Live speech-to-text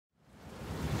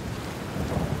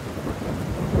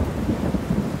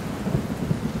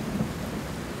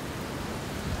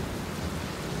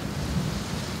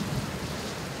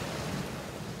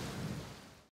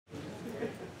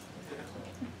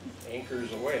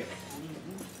anchors away.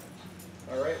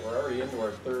 All right, we're already into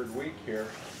our third week here,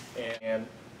 and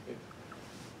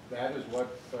that is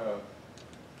what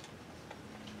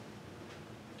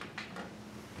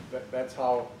that's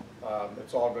how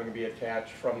it's all going to be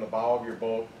attached from the bow of your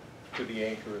boat to the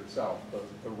anchor itself,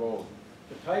 the road.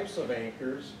 The types of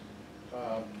anchors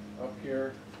up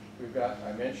here, we've got,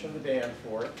 I mentioned the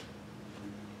Danforth.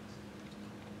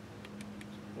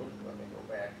 Oops, let me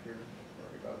go back here.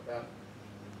 Sorry about that.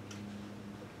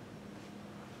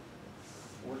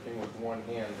 Working with one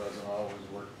hand doesn't always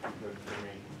work too good for me.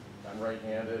 I'm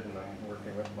right-handed and I'm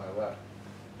working with my left.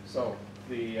 So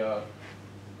the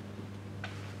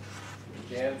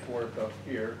Danforth up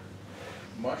here,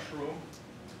 mushroom.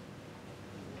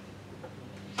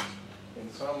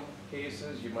 In some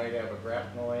cases, you might have a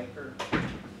grapnel anchor,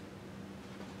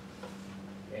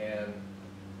 and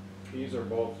these are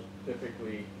both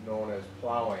typically known as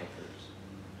plow anchors.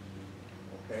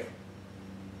 Okay.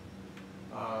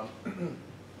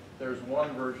 There's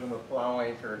one version of the plow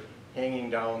anchor hanging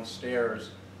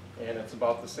downstairs, and it's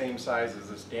about the same size as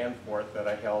this Danforth that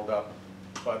I held up,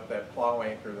 but that plow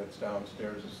anchor that's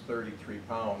downstairs is 33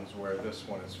 pounds, where this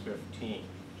one is 15.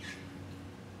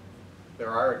 There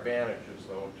are advantages,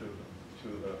 though, to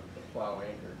the plow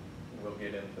anchor. We'll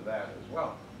get into that as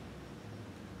well.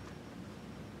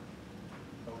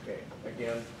 Okay,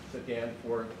 again, the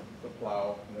Danforth, the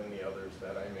plow, and then the others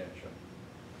that I mentioned.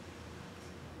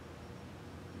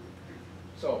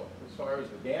 So, as far as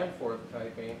the Danforth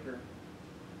type anchor,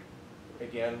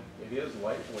 again, it is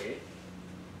lightweight.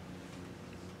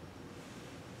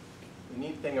 The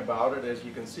neat thing about it is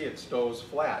you can see it stows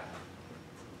flat.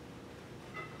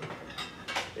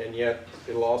 And yet,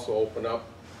 it'll also open up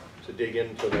to dig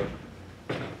into the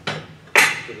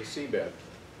seabed.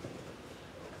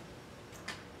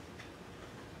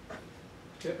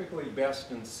 Typically best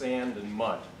in sand and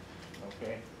mud,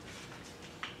 okay?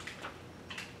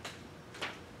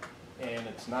 And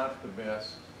it's not the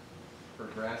best for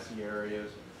grassy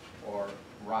areas or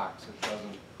rocks. It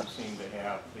doesn't seem to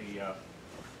have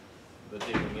the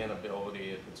digging in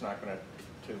ability. It's not going to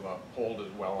hold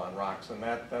as well on rocks, and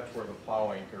that's where the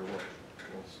plow anchor will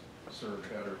serve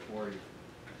better for you.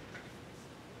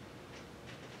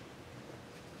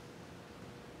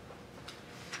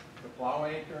 The plow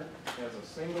anchor has a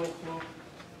single fluke.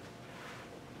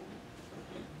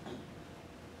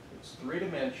 It's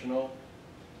three-dimensional,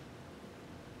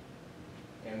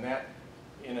 and that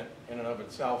in and of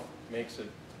itself makes it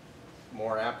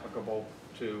more applicable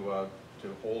to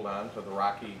hold on to the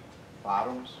rocky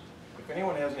bottoms. If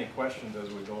anyone has any questions as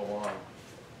we go along,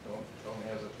 don't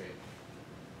hesitate.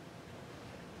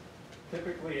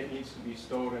 Typically it needs to be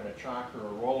stowed in a chock or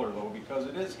a roller, though, because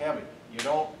it is heavy.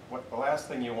 The last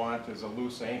thing you want is a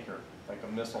loose anchor, like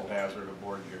a missile hazard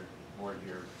aboard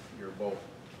your boat.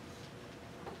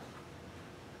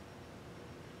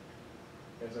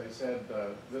 As I said,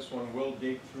 this one will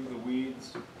dig through the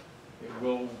weeds. It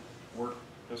will work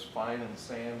just fine in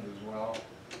sand as well.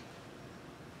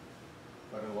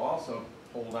 But it'll also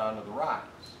hold on to the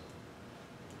rocks.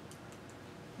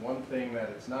 One thing that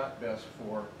it's not best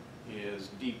for is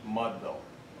deep mud, though.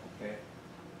 Okay.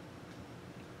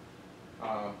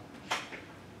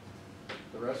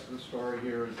 The rest of the story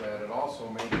here is that it also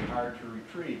may be hard to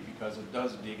retrieve because it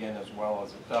does dig in as well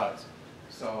as it does.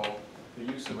 So the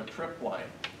use of a trip line,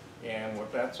 and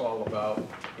what that's all about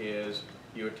is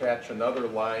you attach another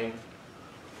line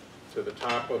to the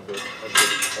top of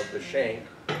the shank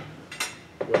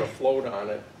with a float on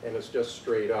it, and it's just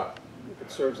straight up.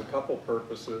 It serves a couple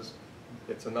purposes.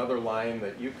 It's another line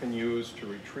that you can use to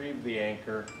retrieve the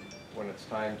anchor when it's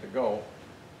time to go,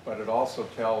 but it also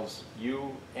tells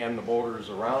you and the boaters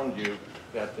around you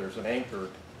that there's an anchor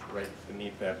right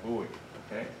beneath that buoy,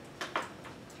 okay?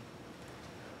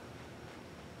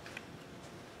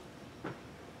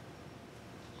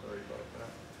 Sorry about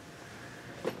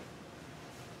that.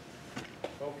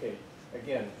 Okay,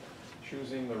 again,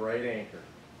 choosing the right anchor.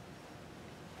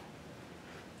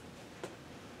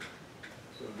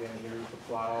 So again, here's the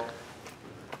plow,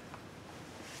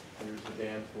 here's the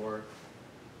Danforth,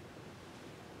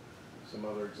 some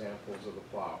other examples of the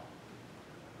plow.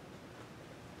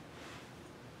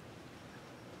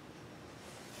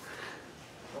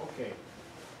 Okay,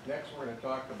 next we're going to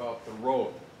talk about the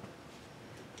road.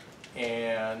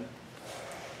 And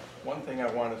one thing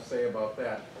I want to say about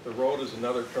that, the road is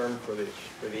another term for the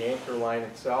anchor line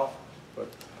itself, but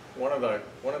one of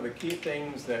the key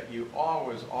things that you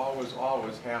always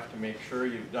have to make sure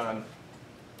you've done,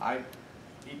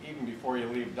 even before you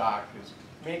leave dock, is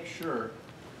make sure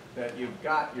that you've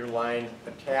got your line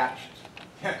attached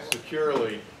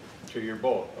securely to your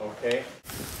boat, okay?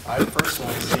 I've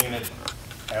personally seen it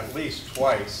at least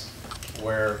twice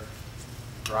where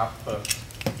drop the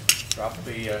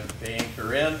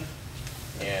anchor in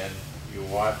and you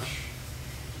watch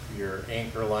your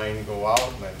anchor line go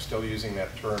out, and I'm still using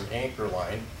that term anchor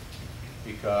line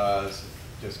because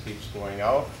it just keeps going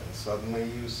out and suddenly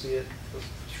you see it just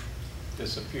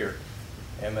disappear.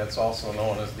 And that's also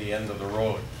known as the end of the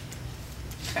road.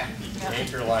 The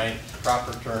anchor line,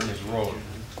 proper term is road.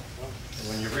 And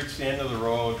when you reach the end of the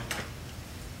road,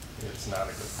 it's not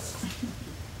a good thing.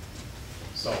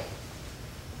 So,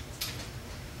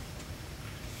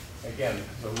 again,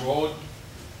 the road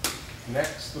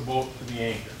connects the boat to the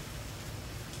anchor.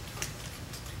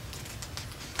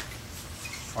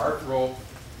 Part rope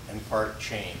and part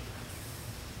chain.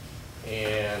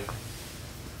 And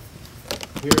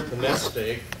here at the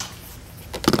NestEgg,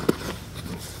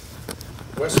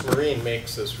 West Marine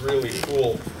makes this really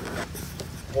cool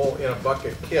hole in a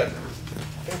bucket kit. I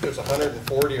think there's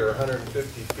 140 or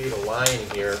 150 feet of line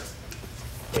here,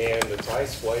 and it's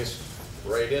I-spliced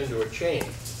right into a chain.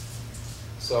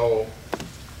 So,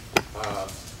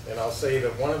 and I'll say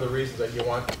that one of the reasons that you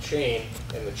want the chain,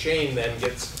 and the chain then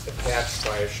gets attached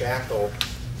by a shackle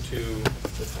to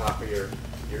the top of your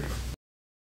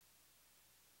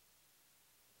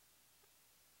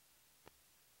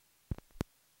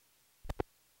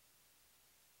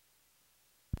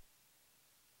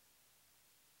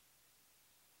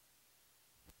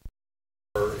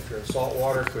or if you're in salt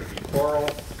water, it could be coral.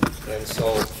 And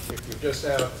so if you just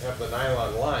have the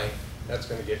nylon line, that's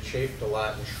going to get chafed a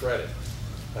lot and shredded.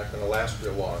 Not going to last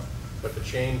real long. But the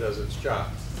chain does its job.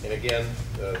 And again,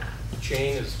 the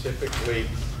chain is typically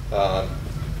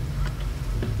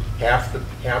half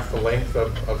the length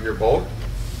of your boat.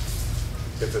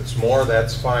 If it's more,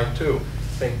 that's fine too.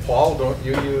 I think, Paul, don't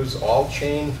you use all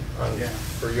chain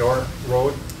for your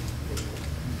road?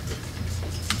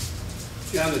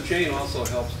 Yeah, and the chain also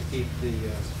helps to keep the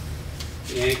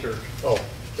anchor. Oh,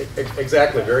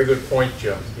 exactly. Very good point,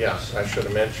 Jim. Yes, I should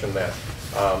have mentioned that.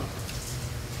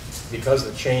 Because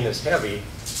the chain is heavy,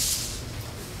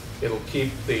 it'll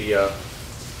keep the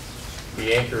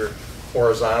anchor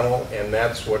horizontal, and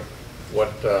that's what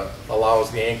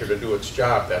allows the anchor to do its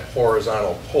job, that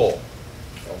horizontal pull.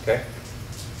 Okay?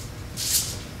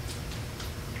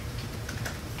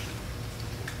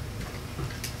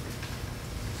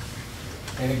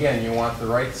 And again, you want the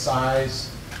right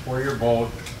size for your boat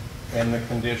and the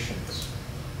conditions.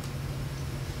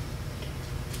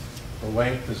 The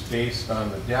length is based on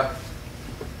the depth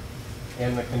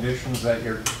and the conditions that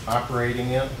you're operating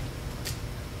in.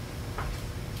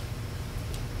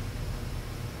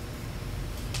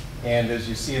 And as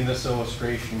you see in this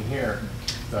illustration here,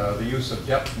 the use of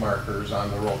depth markers on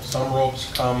the rope. Some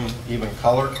ropes come even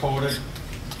color-coded,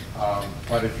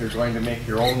 but if you're going to make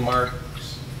your own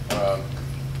marks,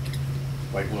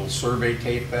 like little survey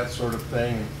tape, that sort of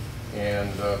thing,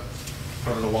 and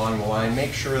put it along the line,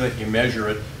 make sure that you measure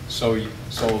it so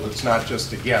it's not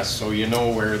just a guess, so you know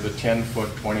where the 10-foot,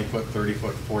 20-foot,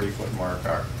 30-foot, 40-foot mark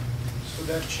are. So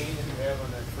that chain that you have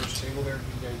on that first table there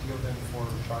would be ideal then for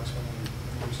approximately,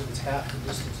 you said it's half the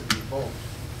distance of your boat.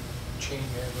 The chain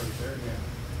you have right there, yeah,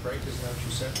 right? Isn't that what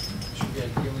you said? Should be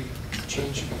ideally, the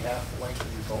chain should be half the length of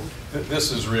your boat.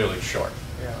 This is really short.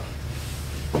 Yeah.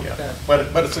 Yeah,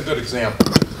 but it's a good example.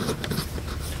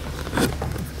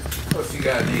 Well, if you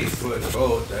got an 8-foot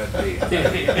boat, that'd be.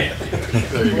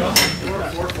 There you go. We're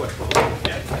a 4-foot boat.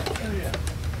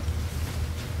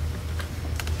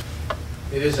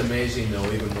 It is amazing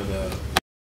though, even with a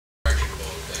commercial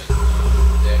boat,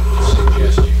 that would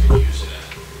suggest you could use it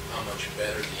on how much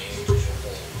better the anchors will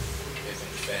hold if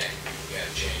in fact you've got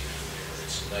chain on there.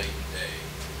 It's night and day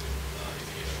if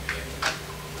you don't have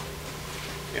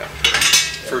it. Yeah.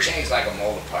 Chain's like a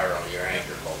multiplier on your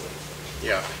anchor holding.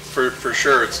 Yeah, for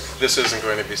sure. This isn't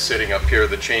going to be sitting up here.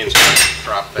 The chain's going to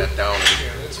drop that down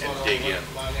and dig in.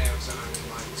 Mine has on it.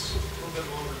 Mine's a little bit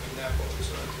longer than that boat,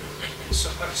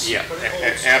 so Yeah,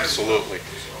 absolutely.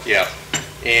 Yeah,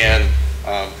 and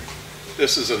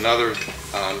this is another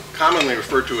commonly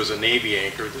referred to as a Navy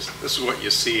anchor. This is what you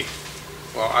see.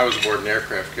 Well, I was aboard an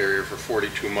aircraft carrier for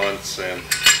 42 months, and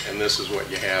this is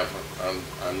what you have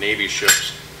on Navy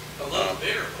ships. A little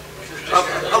bigger. A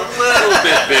little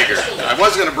bit bigger. I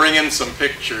was going to bring in some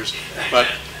pictures, but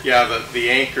yeah, the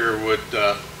anchor would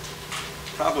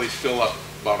probably fill up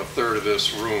about a third of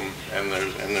this room, and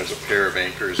there's a pair of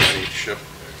anchors on each ship.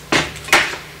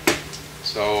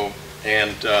 So,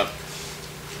 and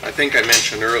I think I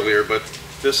mentioned earlier, but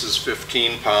this is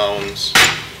 15 pounds,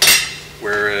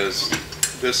 whereas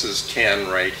this is 10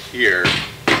 right here.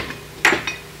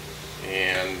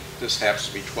 and this happens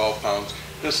to be 12 pounds.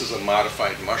 This is a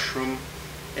modified mushroom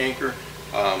anchor.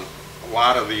 A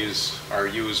lot of these are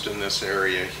used in this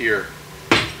area here,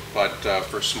 but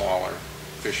for smaller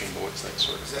fishing boats, that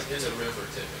sort of Is thing. that In the river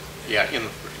typically. Yeah, in the,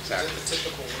 Is exactly. that the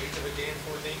typical weight of a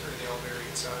Danforth anchor, or do they all vary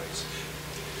in size?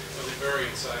 So they vary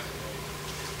in size and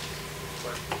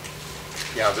weight.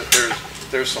 Yeah,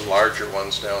 there's some larger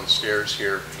ones downstairs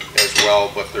here as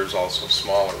well, but there's also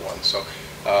smaller ones. So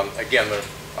again,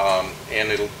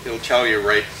 and it'll tell you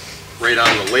right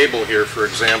on the label here, for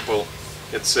example,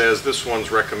 it says this one's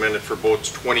recommended for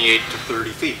boats 28 to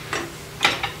 30 feet.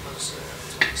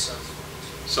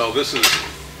 So this is,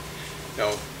 you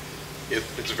know,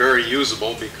 it's very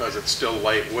usable because it's still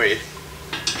lightweight.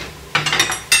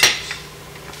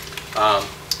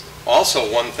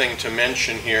 Also, one thing to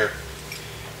mention here,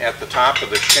 at the top of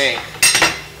the shank,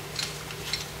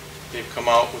 they've come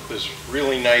out with this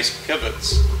really nice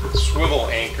pivots, swivel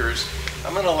anchors.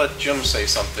 I'm going to let Jim say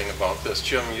something about this.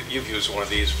 Jim, you've used one of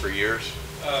these for years.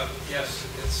 Yes,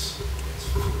 it's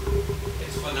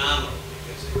phenomenal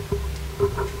because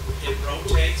it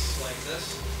rotates like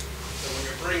this. So when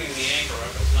you're bringing the anchor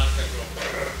up, it's not going to go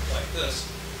like this,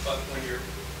 but when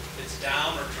it's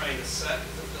down or trying to set,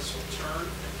 this will turn.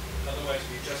 Otherwise, if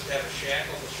you just have a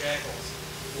shackle, the shackle is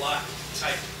locked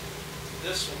tight.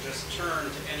 This will just turn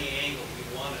to any angle you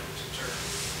want it to turn.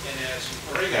 And as you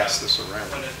bring it up, Pass this around.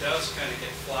 when it does kind of get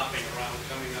flopping around,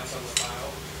 coming up on the bow,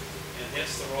 and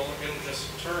hits the roller, it'll just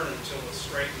turn until it's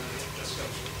straight and then it just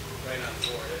goes right on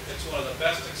board. It's one of the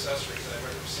best accessories I've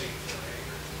ever seen for an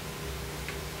anchor.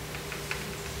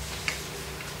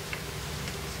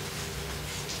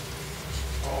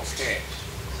 Okay.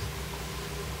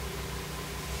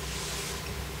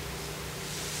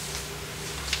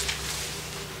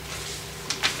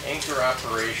 Anchor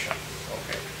operation.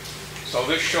 Okay. So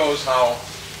this shows how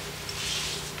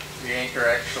the anchor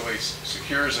actually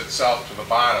secures itself to the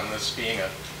bottom, this being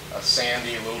a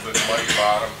sandy, a little bit muddy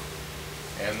bottom.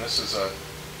 And this is a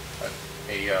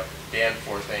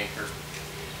Danforth anchor.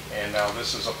 And now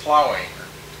this is a plow anchor.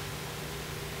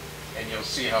 And you'll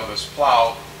see how this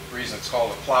plow, the reason it's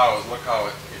called a plow is look how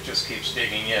it just keeps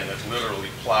digging in. It literally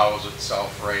plows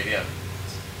itself right in.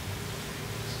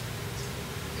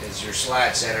 As your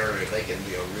slide said earlier, they can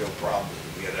be a real problem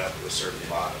to get up to a certain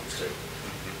bottom too.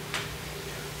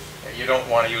 You don't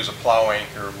want to use a plow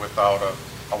anchor without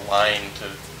a line to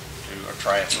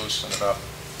try and loosen it up.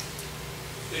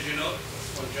 Did you notice,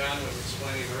 when John was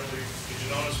explaining earlier, did you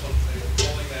notice when they were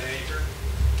pulling that anchor,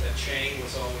 that chain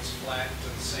was always flat to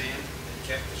the sand? It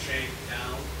kept the chain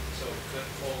down so it could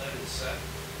pull in and set.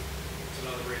 It's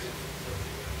another reason for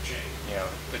the chain. Yeah,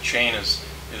 the chain is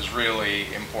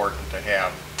really important to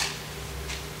have.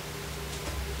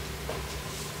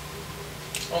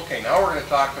 Okay, now we're going to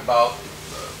talk about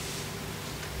the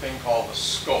thing called the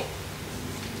scope.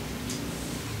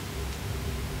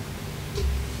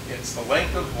 It's the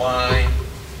length of line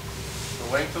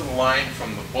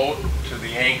from the boat to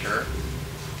the anchor,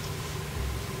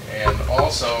 and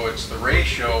also it's the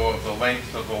ratio of the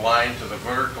length of the line to the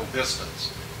vertical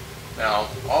distance. Now,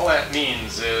 all that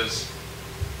means is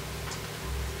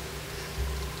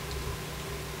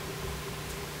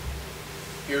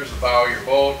here's the bow of your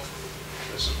boat,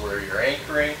 this is where you're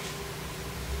anchoring,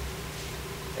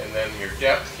 and then your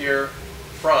depth here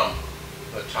from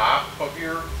the top of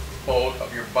your boat,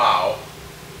 of your bow,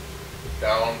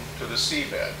 down to the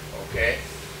seabed, okay?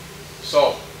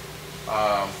 So,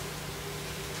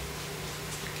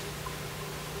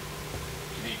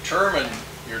 to determine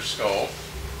your scope,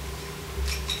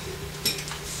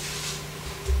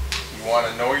 you want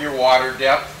to know your water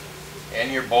depth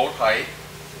and your boat height.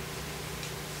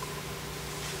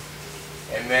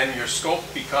 And then your scope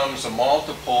becomes a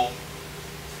multiple,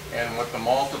 and what the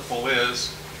multiple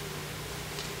is,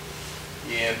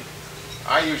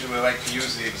 I usually like to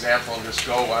use the example and just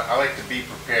go, I like to be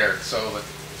prepared, so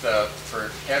that for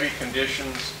heavy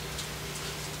conditions,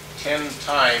 10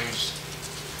 times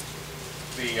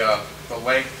the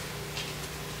length,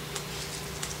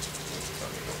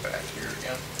 let me go back here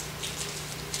again.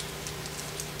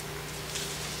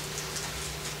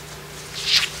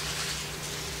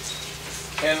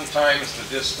 Ten times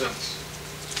the distance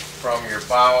from your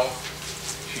bow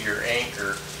to your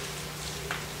anchor,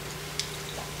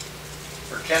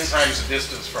 or 10 times the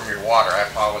distance from your water. I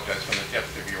apologize, from the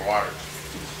depth of your water.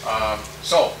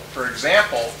 So, for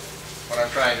example, what I'm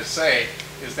trying to say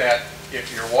is that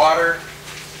if your water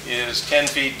is 10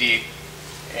 feet deep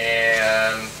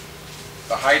and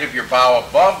the height of your bow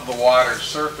above the water's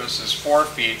surface is 4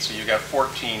 feet, so you've got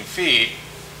 14 feet,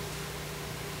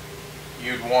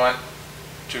 you'd want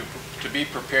to be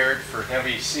prepared for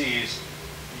heavy seas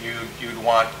you'd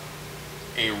want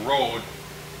a road,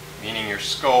 meaning your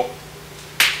scope,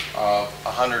 of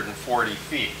 140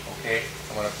 feet, okay?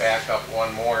 I'm going to back up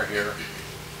one more here.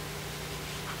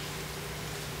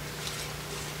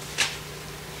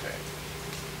 Okay.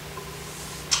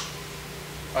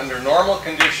 Under normal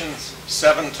conditions,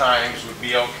 7 times would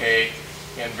be okay.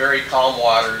 In very calm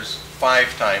waters,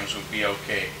 5 times would be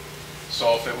okay.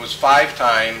 So if it was 5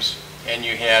 times and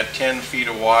you had 10 feet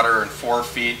of water and 4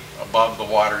 feet above the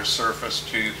water's surface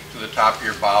to the top of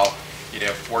your bow, you'd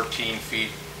have 14 feet,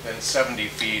 then 70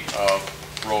 feet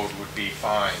of road would be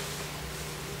fine.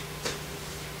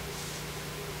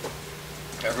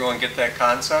 Everyone get that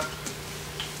concept?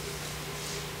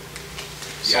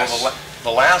 Yes. So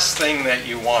the last thing that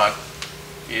you want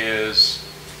is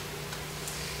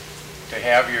to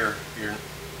have your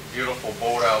beautiful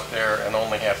boat out there and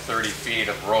only have 30 feet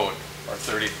of road or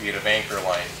 30 feet of anchor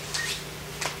line.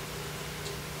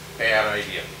 Bad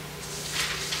idea.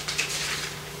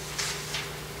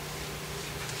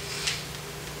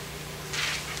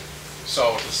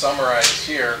 So to summarize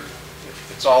here,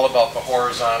 it's all about the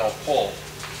horizontal pull.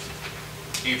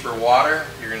 Deeper water,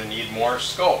 you're going to need more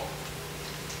scope.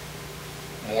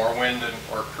 More wind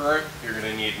or current, you're going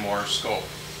to need more scope.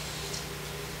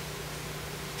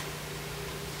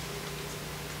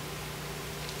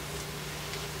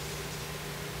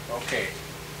 Okay,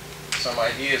 some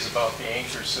ideas about the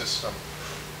anchor system.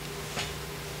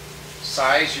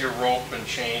 Size your rope and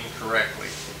chain correctly.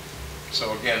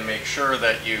 So again, make sure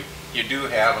that you do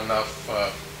have enough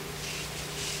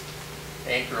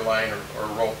anchor line or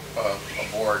rope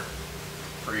aboard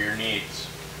for your needs.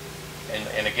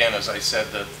 And again, as I said,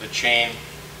 the chain,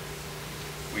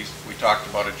 we talked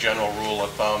about a general rule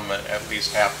of thumb, at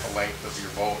least half the length of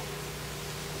your boat.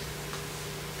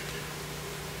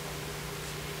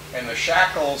 And the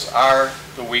shackles are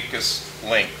the weakest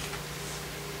link.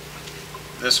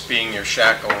 This being your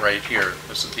shackle right here.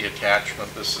 This is the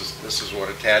attachment. This is what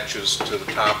attaches to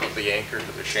the top of the anchor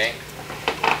to the shank.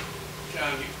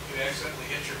 John, you accidentally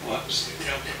hit your buttons. You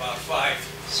jumped about 5.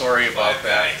 Sorry about 5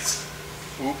 that. guys.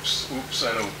 Oops, oops,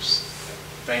 and oops.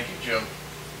 Thank you, Jim.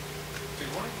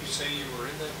 Did one of you say you were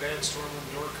in that bad storm when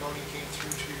Door County came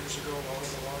through 2 years ago out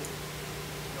of the line?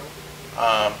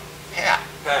 No? Pat.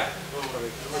 Pat.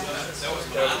 That was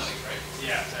Menominee, right?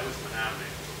 Yeah, that was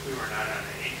Menominee. We were not on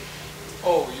the anchor.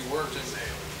 Oh, you weren't in,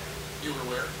 Sailing. you were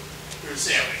where? We were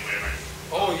sailing, we were.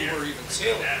 Oh, you were even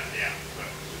sailing. Yeah, but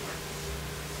we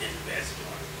weren't in the bad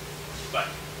storm. But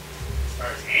as far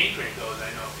as anchoring goes, I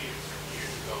know a few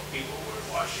years ago, people were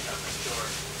washing up in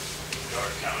Door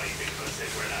County because they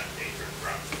were not anchored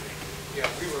properly. Yeah,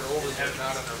 we were over there,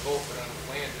 not on our boat, but on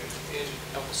the land in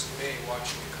Ellison Bay,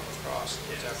 watching it come across. It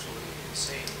was Yes. absolutely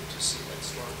insane to see that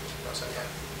storm come across. I thought,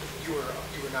 you were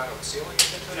not out sailing at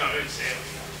that time? No, it was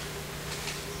sailing, no.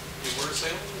 You were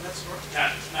sailing in that storm?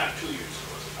 Not 2 years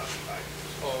ago, it was about 5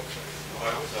 years ago. Oh, okay. Oh,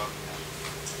 I was out, yeah.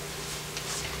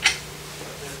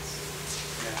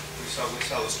 We saw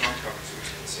the storm coverage, we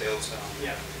had sails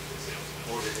Yeah.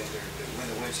 boarded in there. When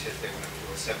the winds hit, they went up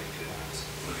to 72 knots.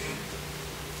 I mean,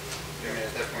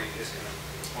 at that point, you just kind of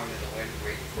pointed the wind,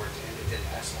 waiting for it to end. It didn't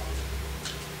last long.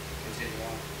 Continue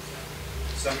on.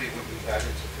 Somebody, when we got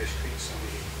into Fish Creek,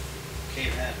 somebody came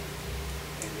in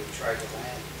and they tried to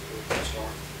land through the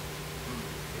storm.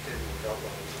 It didn't work out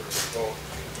well for the boat.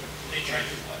 They tried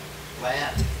to what?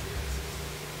 Land.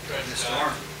 Tried The to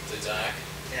storm. The dock.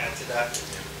 Yeah, it's a dock.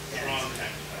 Wrong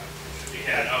time. Should be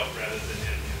head out rather than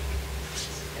in.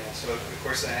 Yeah, so of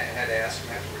course I had to ask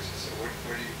him afterwards, I said, why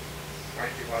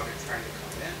did you bother trying to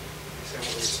come in? He said,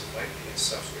 well, there's some lightning and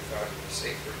stuff, so we thought it would be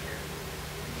safer here.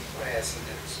 So I asked him,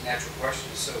 it's a natural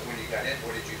question, so when you got in,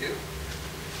 what did you do?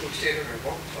 We stayed over in the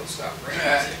boat until it stopped raining.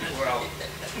 I said, well,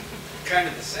 kind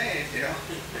of the same, you know?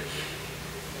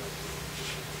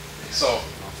 So,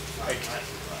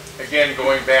 again,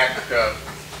 going back,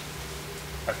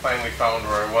 I finally found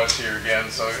where I was here again.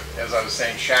 So, as I was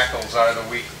saying, shackles are the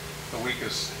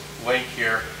weakest link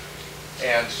here.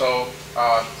 And so,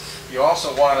 you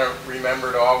also want to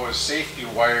remember to always safety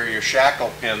wire your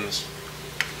shackle pins.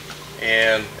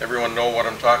 And everyone know what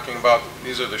I'm talking about?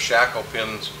 These are the shackle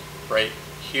pins right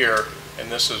here.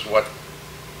 And this is what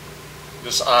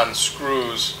this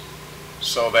unscrews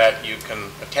so that you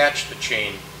can attach the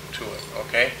chain to it,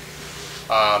 okay?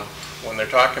 When they're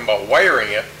talking about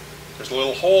wiring it, there's a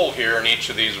little hole here in each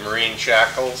of these marine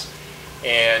shackles,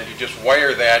 and you just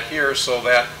wire that here so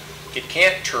that it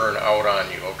can't turn out on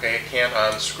you, okay? It can't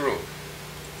unscrew.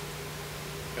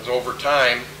 Because over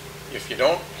time, if you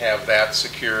don't have that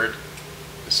secured,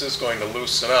 this is going to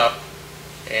loosen up,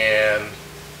 and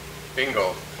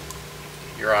bingo,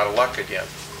 you're out of luck again.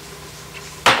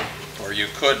 or you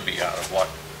could be out of luck.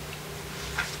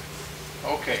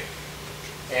 Okay,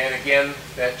 and again,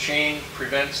 that chain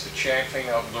prevents the chafing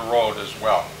of the road as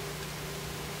well.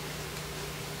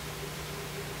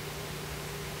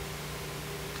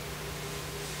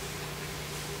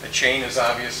 The chain is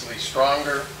obviously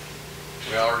stronger.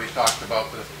 We already talked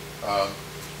about the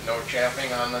no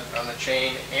chaffing on the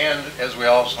chain, and as we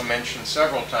also mentioned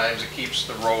several times, it keeps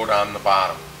the road on the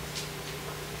bottom.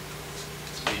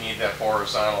 So you need that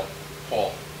horizontal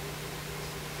pull.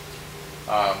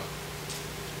 The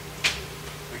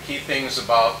key things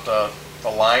about the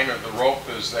line or the rope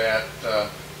is that the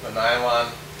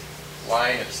nylon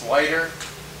line, it's lighter,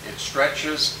 it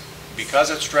stretches.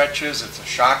 Because it stretches, it's a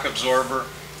shock absorber.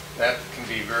 That can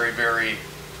be very, very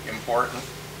important.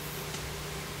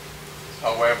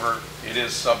 However, it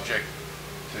is subject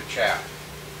to chaff,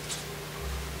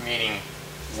 meaning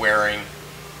wearing,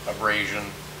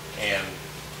 abrasion, and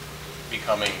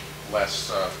becoming less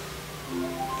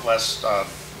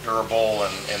durable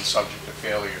and subject to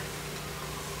failure.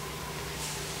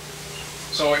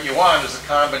 So what you want is a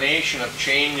combination of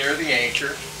chain near the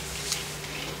anchor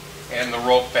and the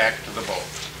rope back to the boat.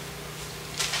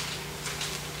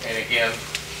 And again,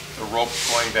 the rope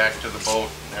going back to the boat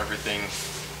and everything,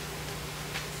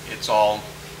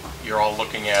 you're all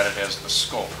looking at it as the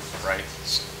scope, right?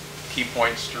 It's key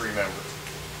points to remember.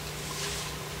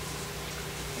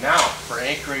 Now, for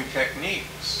anchoring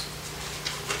techniques,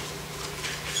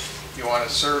 you want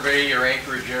to survey your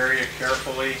anchorage area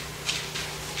carefully,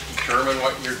 determine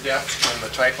what your depth and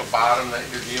the type of bottom that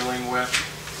you're dealing with,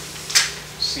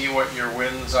 see what your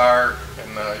winds are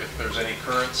and if there's any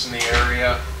currents in the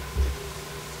area,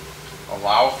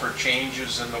 allow for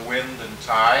changes in the wind and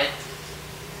tide,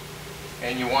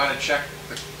 and you want to check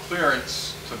the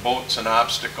clearance to boats and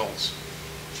obstacles.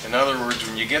 In other words,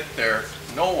 when you get there,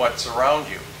 know what's around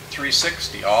you,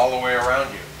 360 all the way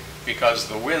around you, because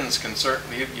the winds can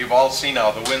certainly, you've all seen how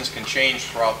the winds can change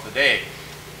throughout the day,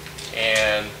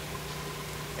 and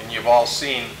you've all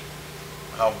seen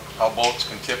how boats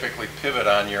can typically pivot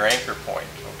on your anchor point,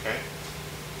 okay?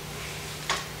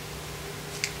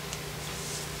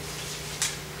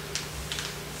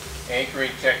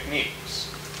 Anchoring techniques.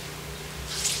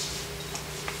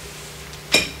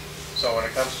 So when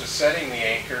it comes to setting the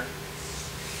anchor,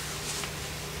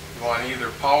 you want to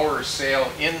either power or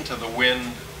sail into the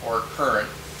wind or current.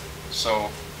 So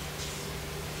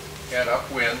head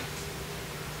upwind,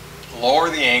 lower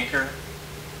the anchor,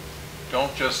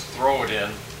 don't just throw it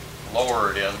in,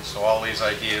 lower it in. So all these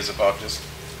ideas about just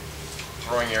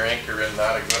throwing your anchor in,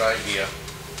 not a good idea.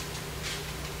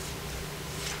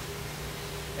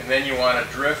 And then you want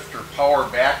to drift or power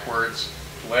backwards,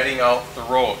 letting out the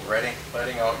road,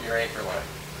 letting out your anchor line.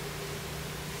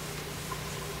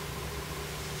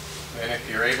 And if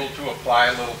you're able to apply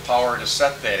a little power to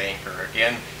set that anchor,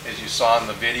 again, as you saw in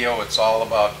the video, it's all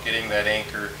about getting that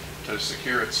anchor to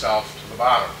secure itself to the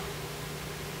bottom,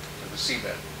 to the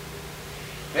seabed.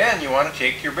 Then you want to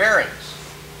take your bearings.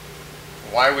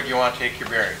 Why would you want to take your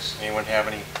bearings? Anyone have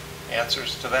any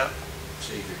answers to that?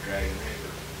 See if you're dragging anchor.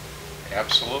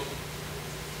 Absolutely.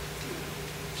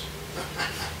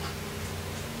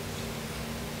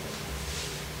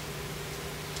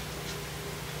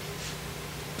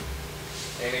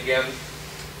 And again,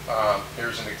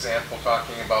 here's an example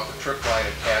talking about the trip line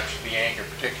attached to the anchor,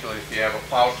 particularly if you have a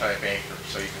plow type anchor.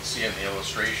 So you can see in the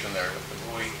illustration there with the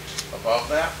buoy above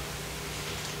that.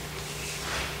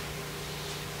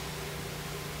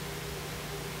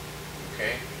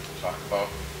 Okay, talk about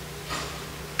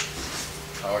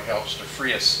how it helps to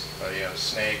free a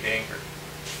snagged anchor.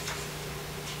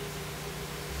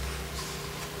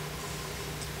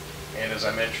 And as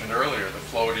I mentioned earlier, the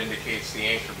float indicates the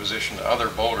anchor position to other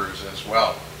boaters as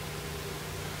well.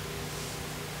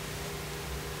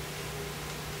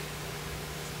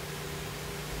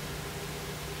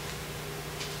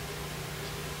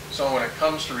 So when it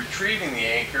comes to retrieving the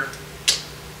anchor,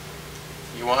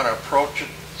 you want to approach it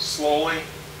slowly.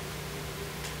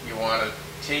 You want to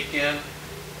take in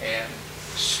and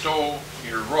stow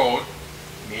your rode,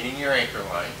 meaning your anchor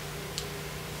line.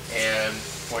 And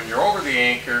when you're over the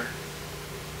anchor,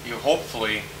 you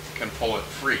hopefully can pull it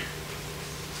free.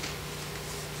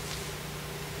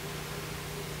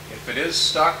 If it is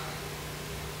stuck,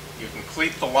 you can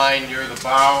cleat the line near the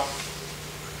bow,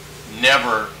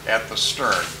 never at the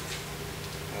stern.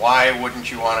 Why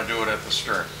wouldn't you want to do it at the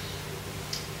stern?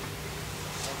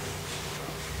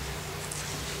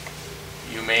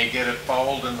 You may get it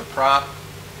fouled in the prop,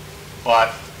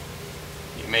 but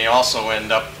you may also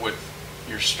end up with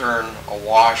your stern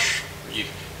awash.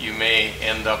 You may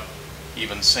end up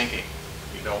even sinking.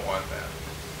 You don't want that.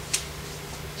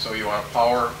 So you want to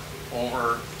power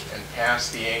over and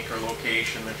past the anchor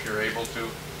location if you're able to,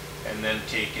 and then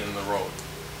take in the road.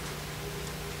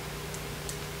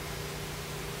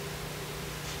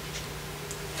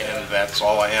 And that's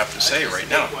all I have to say right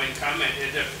now. One comment,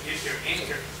 if your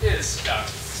anchor is stuck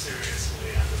seriously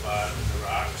on the bottom of the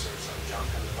rocks or some junk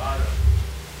on the bottom,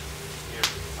 it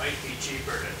might be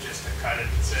cheaper to cut it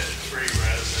and set it free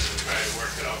rather than to try to work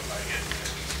it out by getting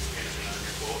the engine on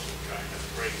your boat and trying to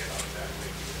break it out that way.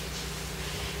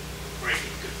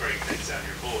 Could break things on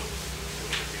your boat,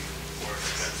 which would be more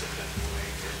expensive than a new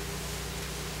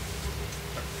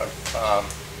anchor.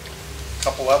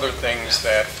 Couple other things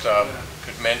that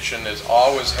could mention is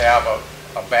always have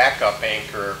a backup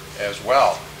anchor as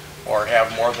well, or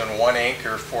have more than one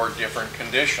anchor for different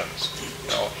conditions. You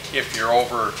know, if you're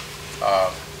over,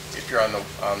 if you're on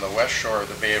the west shore of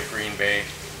the Bay of Green Bay,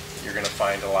 you're going to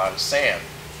find a lot of sand.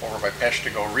 Over by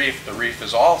Peshtigo Reef, the reef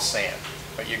is all sand.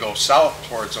 But you go south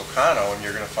towards Ocano and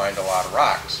you're going to find a lot of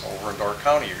rocks. Over in Door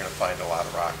County, you're going to find a lot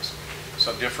of rocks.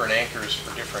 So different anchors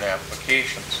for different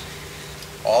applications.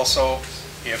 Also,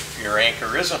 if your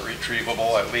anchor isn't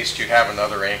retrievable, at least you have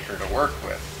another anchor to work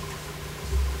with.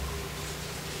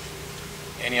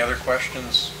 Any other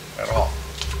questions at all?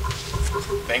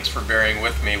 Thanks for bearing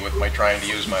with me with my trying to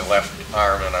use my left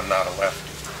arm, and I'm not a lefty.